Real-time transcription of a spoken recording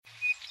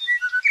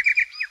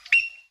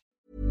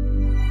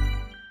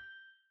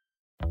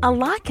A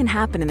lot can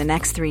happen in the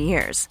next 3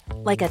 years.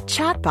 Like a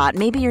chatbot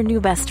may be your new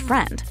best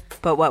friend.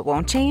 But what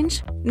won't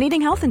change?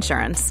 Needing health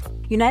insurance.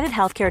 United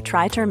Healthcare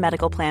Tri-Term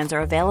Medical Plans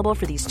are available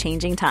for these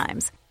changing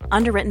times.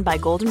 Underwritten by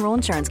Golden Rule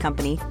Insurance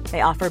Company,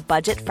 they offer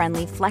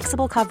budget-friendly,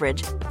 flexible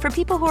coverage for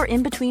people who are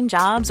in between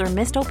jobs or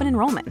missed open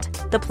enrollment.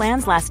 The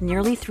plans last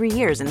nearly 3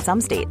 years in some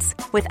states,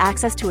 with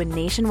access to a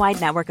nationwide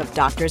network of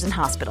doctors and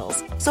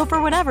hospitals. So for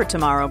whatever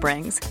tomorrow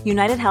brings,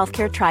 United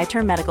Healthcare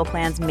Tri-Term Medical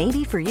Plans may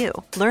be for you.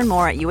 Learn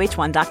more at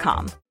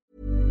uh1.com.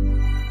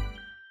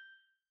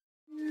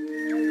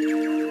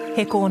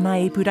 He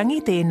kōna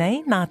ipurangi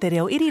tēnei nā te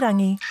reo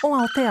irirangi o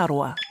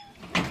Aotearoa.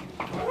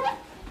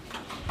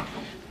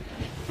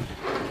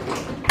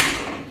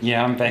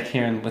 Yeah, I'm back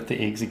here with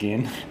the eggs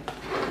again.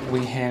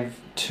 We have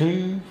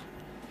 2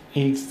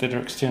 eggs that are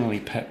externally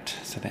picked,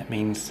 so that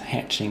means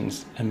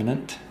hatching's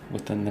imminent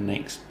within the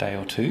next day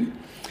or 2.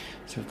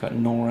 So we've got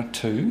Nora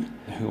 2,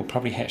 who will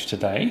probably hatch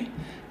today.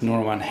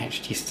 Nora 1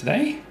 hatched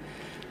yesterday.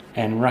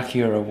 And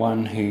Rakiura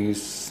 1,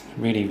 who's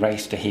really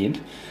raced ahead.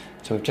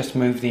 So we've just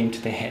moved them to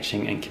their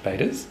hatching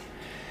incubators.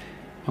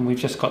 And we've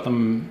just got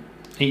them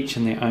each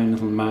in their own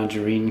little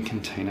margarine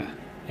container.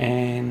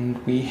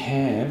 And we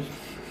have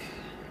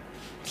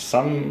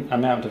some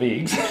amount of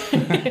eggs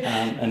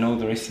in all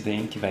the rest of the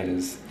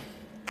incubators.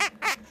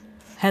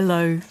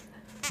 Hello,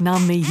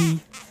 ngā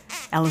mihi.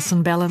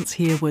 Alison Balance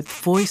here with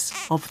Voice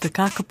of the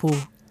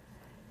Kākāpō.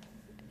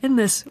 In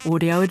this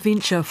audio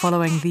adventure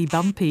following the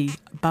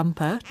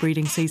bumper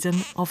breeding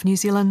season of New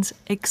Zealand's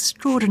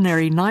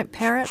extraordinary night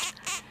parrot,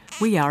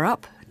 we are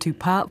up to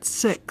part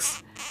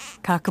 6,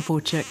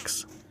 Kākāpō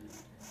chicks.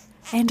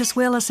 And as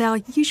well as our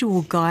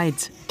usual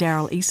guides,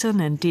 Daryl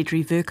Eason and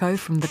Deirdre Verco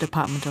from the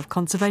Department of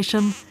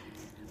Conservation,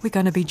 we're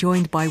going to be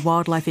joined by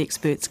wildlife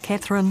experts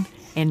Catherine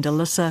and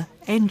Alyssa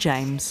and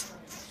James.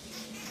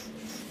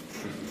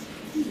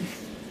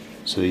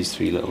 So these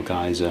 3 little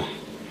guys are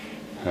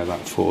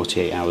about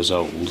 48 hours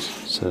old,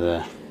 so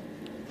they're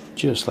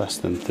just less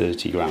than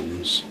 30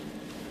 grams.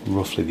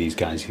 Roughly these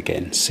guys are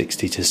getting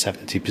 60 to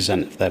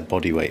 70% of their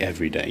body weight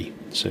every day,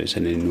 so it's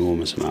an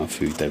enormous amount of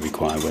food they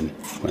require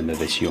when they're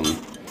this young.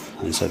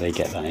 And so they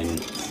get that in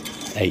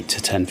 8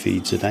 to 10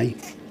 feeds a day.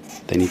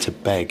 They need to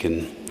beg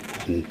and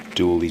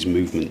do all these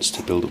movements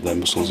to build up their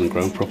muscles and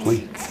grow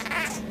properly.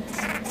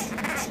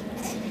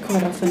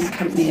 Quite often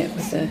accompany it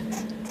with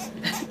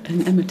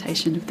an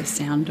imitation of the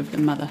sound of the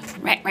mother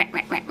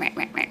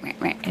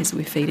as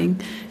we're feeding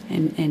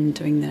and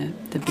doing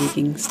the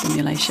begging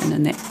stimulation,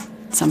 and that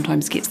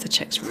sometimes gets the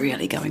chicks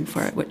really going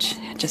for it, which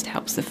just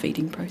helps the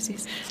feeding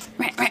process.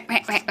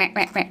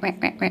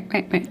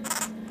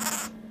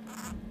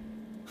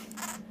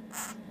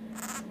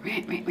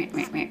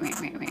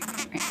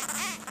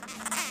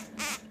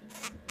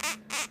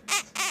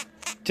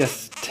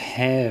 Just to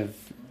have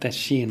that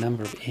sheer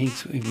number of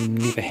eggs we've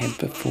never had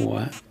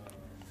before.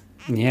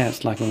 Yeah,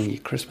 it's like when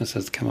your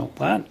Christmases come up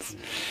once.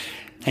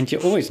 And you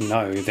always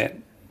know that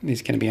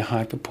there's going to be a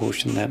high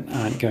proportion that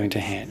aren't going to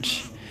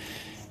hatch.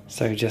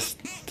 So just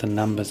the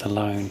numbers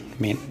alone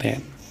meant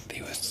that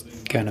there was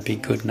going to be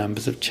good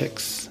numbers of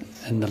chicks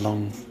in the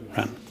long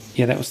run.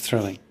 Yeah, that was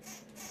thrilling.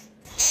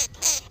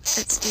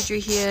 It's Deirdre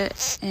here,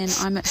 and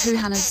I'm at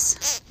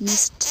Huhana's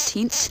nest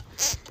tent,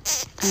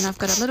 and I've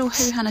got a little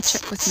Huhana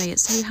chick with me.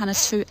 It's Huhana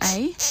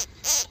 2A.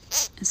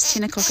 It's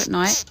 10 o'clock at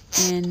night,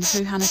 and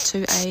Huhana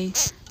 2A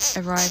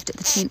arrived at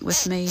the tent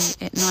with me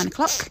at 9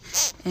 o'clock,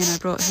 and I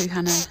brought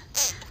Huhana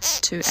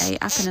 2A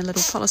up in a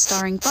little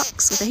polystyrene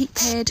box with a heat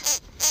pad,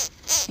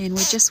 and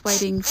we're just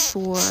waiting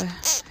for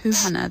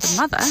Huhana, the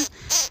mother,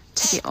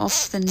 to get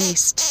off the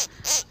nest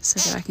so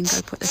that I can go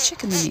put the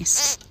chick in the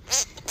nest.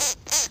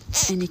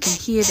 And you can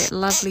hear that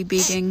lovely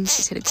begging.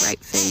 She's had a great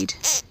feed.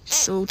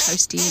 She's all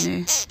toasty in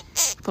her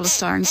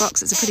polystyrene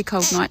box. It's a pretty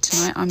cold night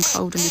tonight. I'm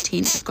cold in the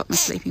tent. I've got my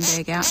sleeping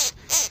bag out.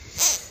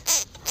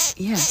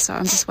 Yeah, so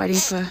I'm just waiting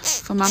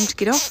for Mum to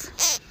get off,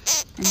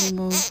 and then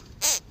we'll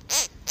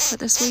put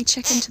this wee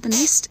chick into the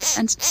nest,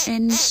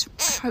 and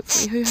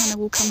hopefully Huhana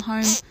will come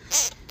home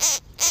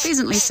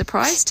pleasantly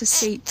surprised to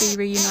be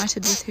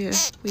reunited with her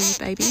wee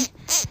baby,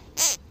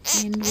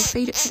 and we'll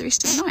feed it for the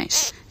rest of the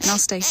night. And I'll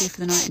stay here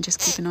for the night and just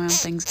keep an eye on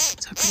things.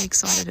 So I'm pretty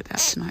excited about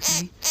tonight,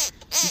 really.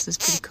 This is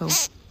pretty cool.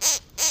 So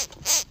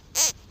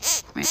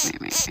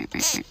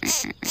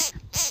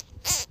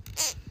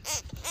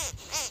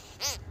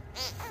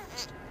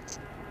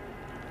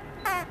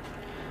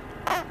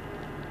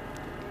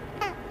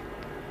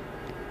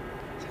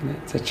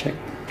that's a chick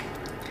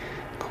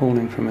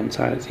calling from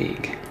inside its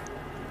egg.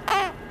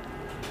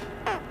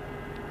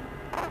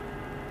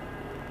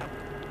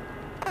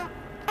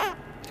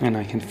 And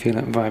I can feel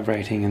it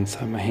vibrating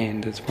inside my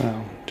hand as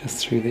well, just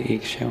through the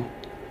eggshell.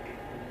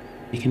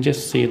 You can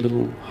just see a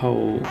little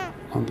hole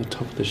on the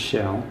top of the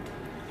shell,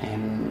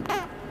 and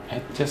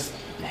it just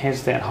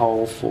has that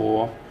hole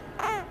for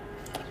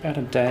about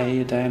a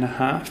day and a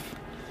half.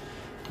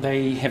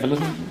 They have a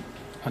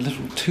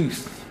little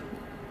tooth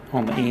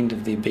on the end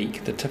of their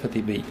beak, the tip of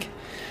their beak,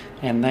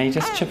 and they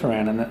just chip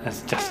around, and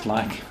it's just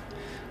like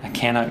a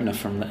can opener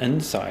from the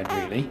inside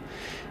really,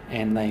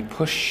 and they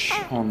push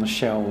on the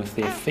shell with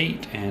their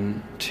feet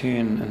and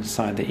turn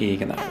inside the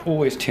egg, and they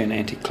always turn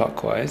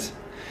anti-clockwise,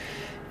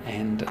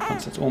 and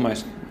once it's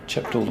almost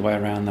chipped all the way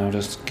around, they'll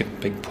just give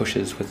big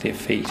pushes with their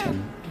feet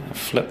and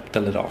flip the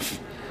lid off,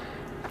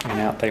 and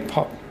out they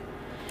pop.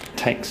 It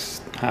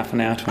takes half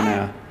an hour to an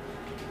hour.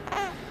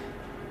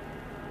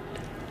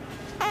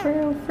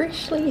 Real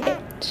freshly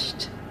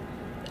hatched.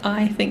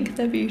 I think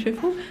they're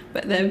beautiful,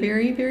 but they're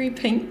very, very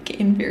pink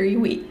and very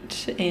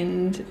wet,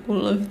 and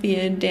all of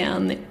their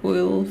down that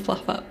will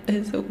fluff up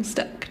is all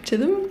stuck to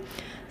them.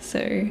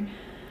 So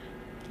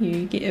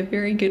you get a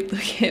very good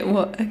look at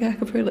what a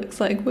Kākāpō looks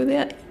like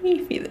without any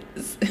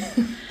feathers.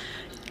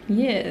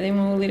 Yeah, then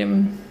we'll let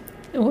him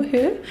or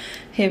her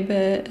have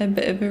a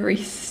bit of a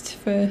rest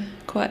for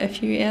quite a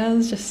few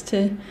hours just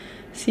to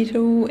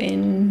settle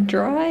and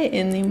dry,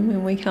 and then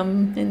when we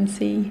come and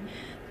see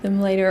them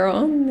later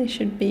on, there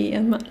should be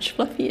a much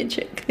fluffier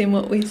chick than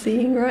what we're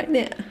seeing right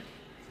now.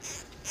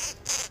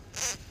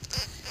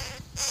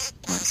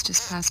 Well, it's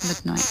just past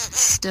midnight,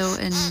 still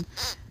in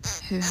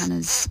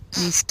Huhana's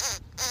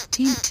nest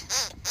tent,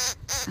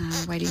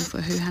 waiting for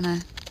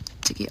Huhana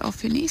to get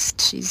off her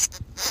nest. She's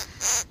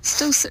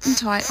still sitting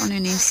tight on her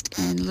nest,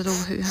 and little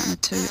Huhana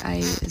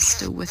 2A is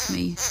still with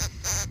me.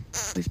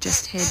 We've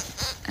just had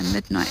a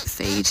midnight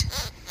feed.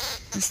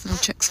 This little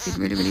chick's fed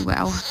really, really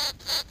well.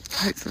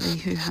 Hopefully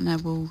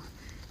Huhana will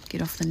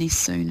get off the nest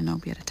soon, and I'll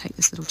be able to take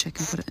this little chick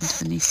and put it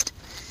into the nest.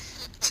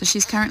 So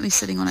she's currently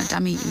sitting on a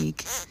dummy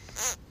egg,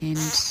 and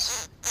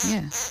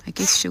yeah, I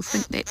guess she'll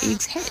think that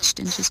egg's hatched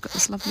and she's got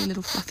this lovely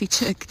little fluffy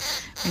chick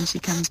when she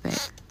comes back.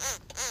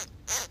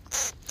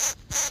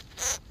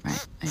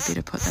 Right, I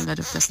better put the lid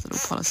of this little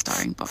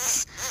polystyrene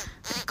box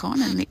back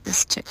on and let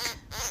this chick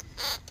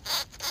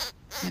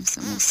have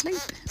some more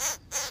sleep.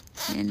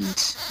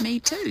 And me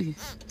too.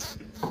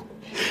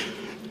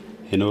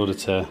 In order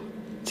to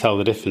tell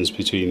the difference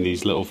between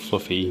these little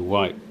fluffy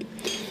white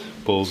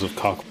balls of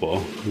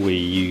Kākāpō, we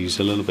use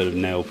a little bit of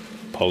nail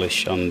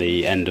polish on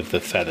the end of the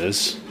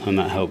feathers, and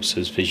that helps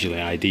us visually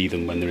ID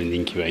them when they're in the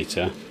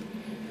incubator.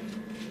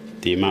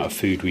 The amount of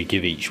food we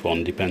give each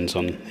one depends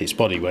on its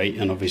body weight,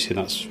 and obviously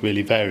that's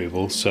really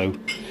variable, so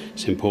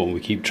it's important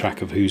we keep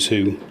track of who's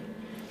who.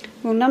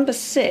 Well, number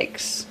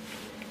 6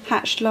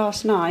 hatched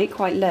last night,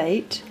 quite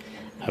late.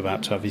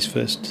 About to have his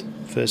first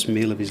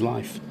meal of his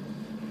life.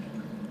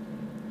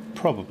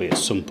 Probably at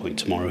some point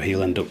tomorrow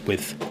he'll end up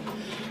with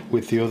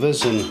the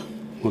others, and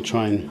we'll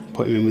try and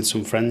put him in with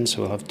some friends,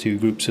 so we'll have 2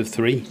 groups of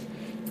 3,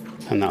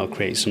 and that'll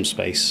create some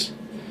space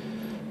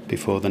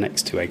before the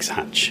next 2 eggs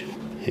hatch.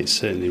 It's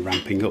certainly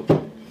ramping up.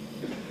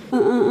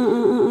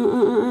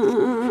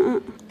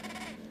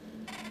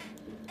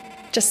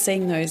 Just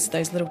seeing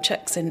those little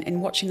chicks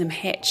and watching them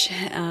hatch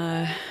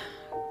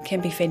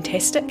can be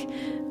fantastic,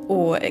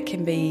 or it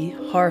can be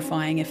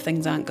horrifying if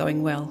things aren't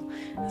going well.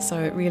 So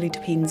it really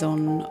depends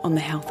on the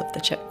health of the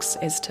chicks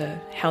as to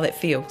how that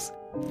feels.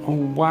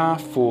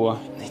 Wā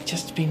they've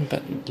just been a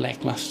bit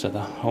lacklustre the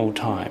whole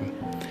time,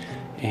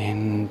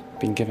 and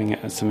been giving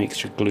it some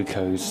extra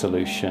glucose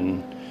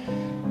solution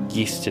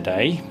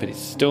yesterday, but it's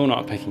still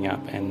not picking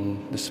up,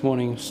 and this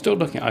morning still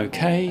looking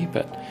okay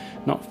but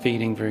not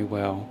feeding very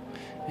well,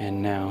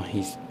 and now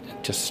he's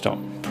just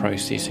stopped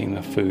processing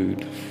the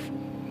food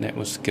that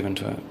was given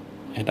to it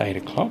at 8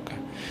 o'clock.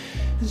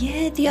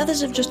 Yeah, the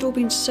others have just all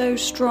been so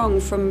strong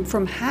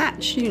from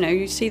hatch. You know,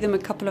 you see them a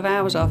couple of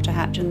hours after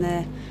hatch and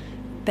they're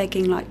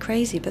begging like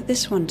crazy, but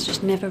this one's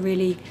just never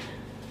really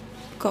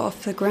got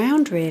off the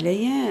ground,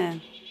 really, yeah.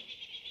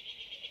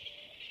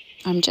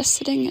 I'm just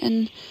sitting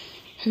in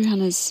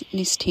Huhana's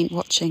nest tent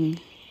watching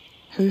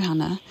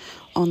Huhana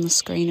on the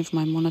screen of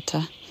my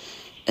monitor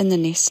in the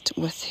nest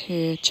with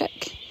her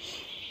chick.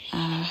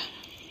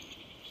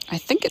 I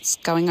think it's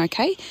going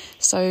okay.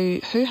 So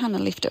Huhana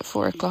left at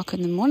 4 o'clock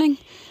in the morning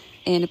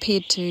and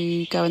appeared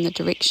to go in the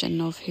direction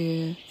of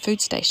her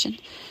food station.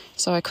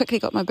 So I quickly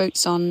got my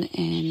boots on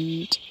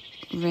and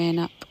ran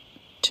up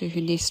to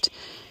her nest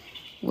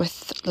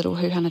with little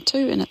Huhana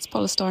 2 in its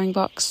polystyrene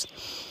box,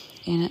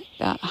 and at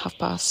about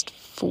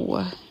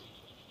 4:30,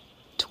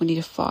 20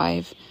 to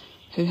 5,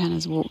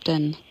 Huhana's walked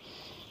in,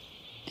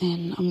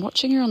 and I'm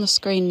watching her on the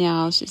screen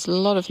now. There's a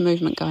lot of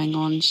movement going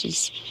on.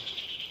 She's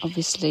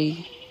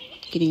obviously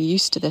getting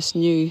used to this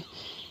new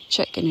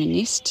chick in her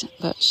nest,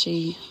 but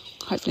she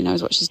hopefully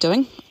knows what she's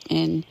doing,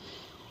 and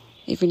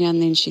every now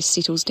and then she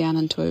settles down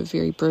into a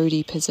very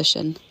broody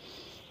position,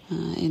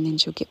 and then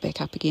she'll get back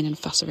up again and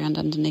fuss around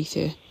underneath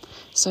her.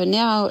 So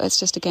now it's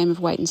just a game of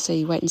wait and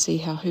see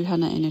how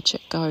Huhana and her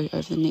chick go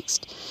over the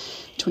next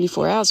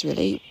 24 hours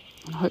really,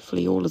 and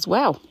hopefully all is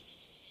well.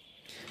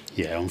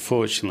 Yeah,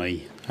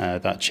 unfortunately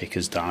that chick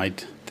has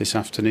died this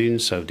afternoon,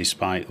 so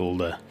despite all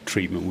the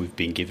treatment we've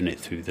been giving it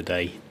through the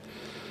day,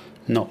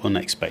 not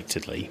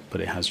unexpectedly,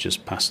 but it has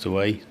just passed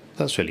away.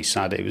 That's really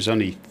sad. It was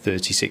only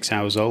 36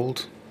 hours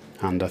old,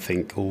 and I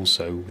think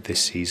also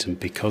this season,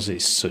 because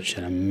it's such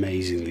an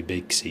amazingly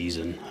big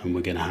season and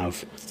we're going to have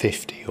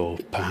 50 or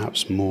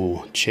perhaps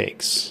more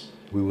chicks,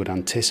 we would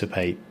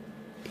anticipate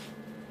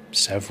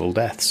several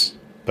deaths,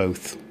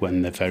 both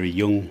when they're very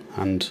young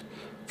and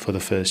for the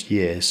first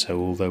year.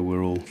 So although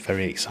we're all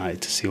very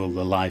excited to see all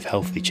the live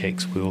healthy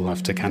chicks, we all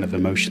have to kind of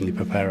emotionally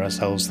prepare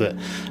ourselves that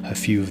a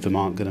few of them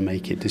aren't going to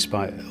make it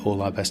despite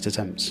all our best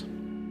attempts.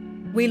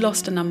 We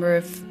lost a number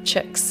of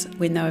chicks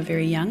when they were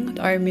very young.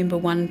 I remember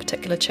one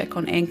particular chick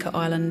on Anchor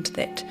Island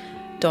that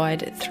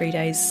died at 3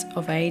 days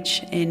of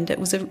age, and it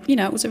was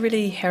a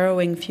really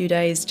harrowing few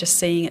days just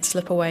seeing it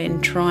slip away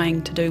and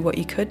trying to do what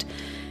you could.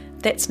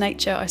 That's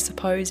nature, I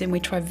suppose, and we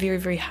try very,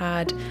 very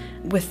hard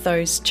with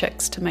those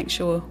chicks to make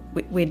sure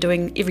we're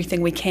doing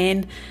everything we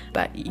can,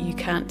 but you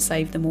can't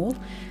save them all.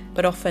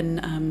 But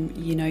often,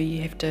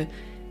 you have to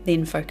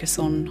then focus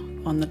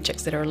on the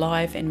chicks that are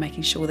alive and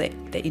making sure that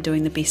you're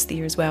doing the best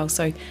there as well.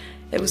 So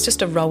it was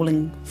just a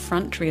rolling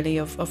front, really,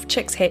 of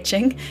chicks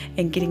hatching,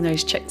 and getting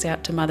those chicks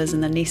out to mothers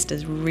in the nest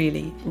is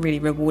really, really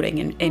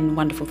rewarding and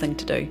wonderful thing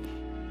to do.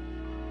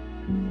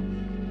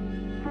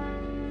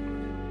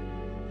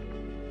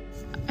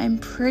 I'm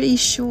pretty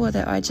sure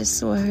that I just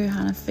saw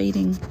Huhana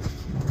feeding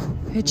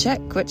her chick,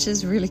 which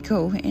is really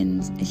cool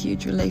and a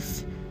huge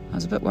relief. I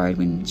was a bit worried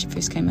when she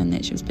first came in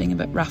that she was being a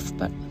bit rough,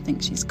 but I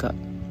think she's got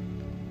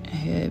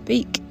her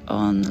beak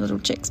on the little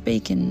chick's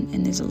beak, and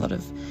there's a lot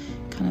of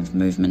kind of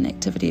movement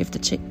activity of the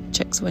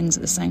chick's wings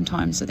at the same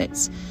time, so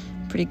that's a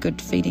pretty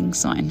good feeding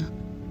sign.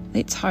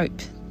 Let's hope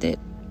that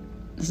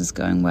this is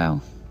going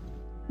well.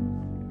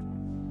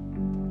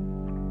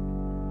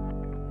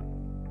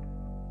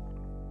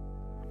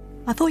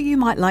 I thought you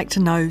might like to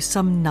know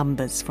some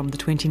numbers from the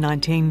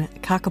 2019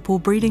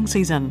 Kākāpō breeding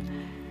season.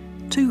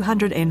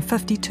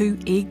 252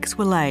 eggs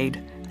were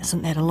laid.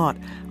 Isn't that a lot?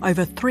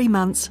 Over 3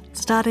 months,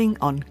 starting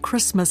on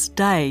Christmas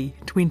Day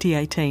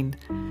 2018.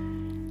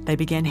 They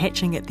began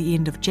hatching at the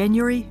end of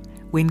January,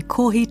 when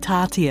Kohi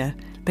Tātia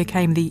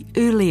became the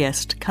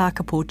earliest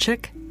Kākāpō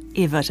chick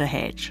ever to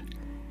hatch.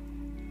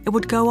 It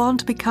would go on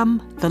to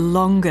become the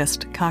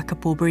longest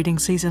Kākāpō breeding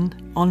season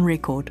on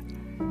record.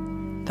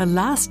 The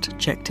last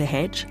chick to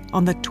hatch,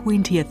 on the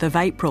 20th of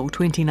April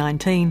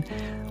 2019,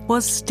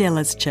 was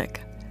Stella's chick,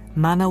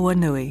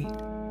 Manawanui.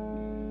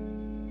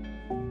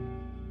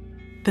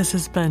 This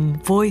has been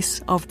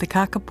Voice of the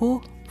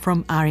Kākāpō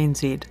from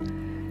RNZ.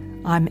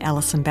 I'm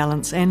Alison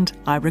Balance, and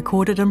I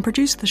recorded and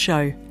produced the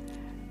show.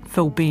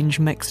 Phil Benge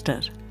mixed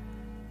it.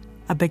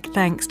 A big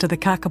thanks to the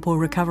Kākāpō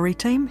recovery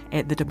team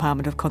at the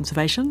Department of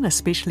Conservation,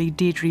 especially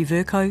Deirdre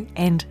Vercoe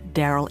and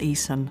Daryl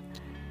Eason.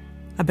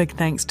 A big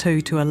thanks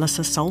too to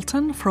Alyssa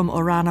Sultan from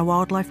Orana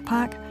Wildlife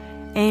Park,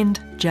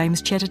 and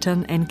James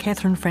Chatterton and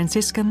Catherine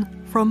Francescan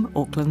from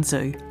Auckland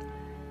Zoo.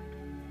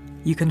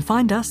 You can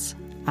find us,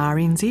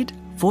 RNZ,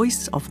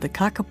 Voice of the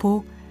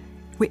Kākāpō,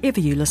 wherever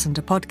you listen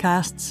to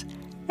podcasts,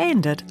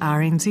 and at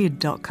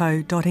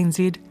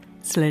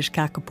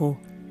rnz.co.nz/Kākāpō.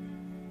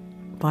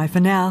 Bye for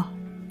now.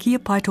 Kia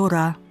pai tō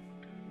rā.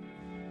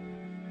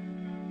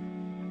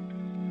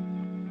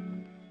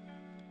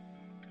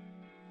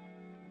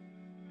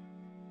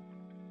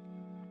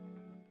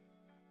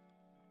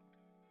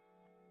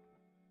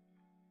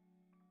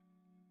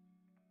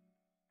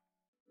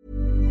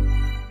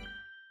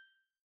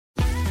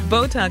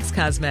 Botox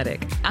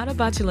Cosmetic, out of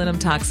botulinum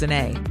toxin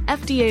A,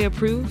 FDA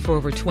approved for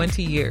over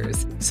 20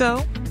 years.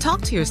 So,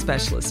 talk to your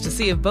specialist to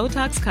see if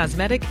Botox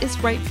Cosmetic is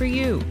right for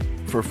you.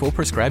 For full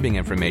prescribing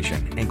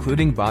information,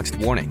 including boxed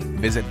warning,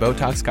 visit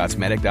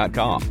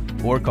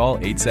BotoxCosmetic.com or call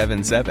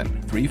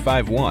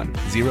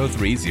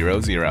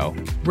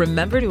 877-351-0300.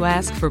 Remember to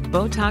ask for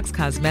Botox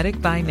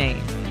Cosmetic by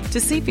name. To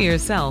see for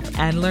yourself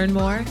and learn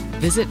more,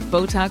 visit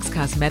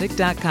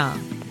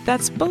BotoxCosmetic.com.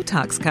 That's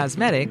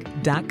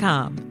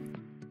BotoxCosmetic.com.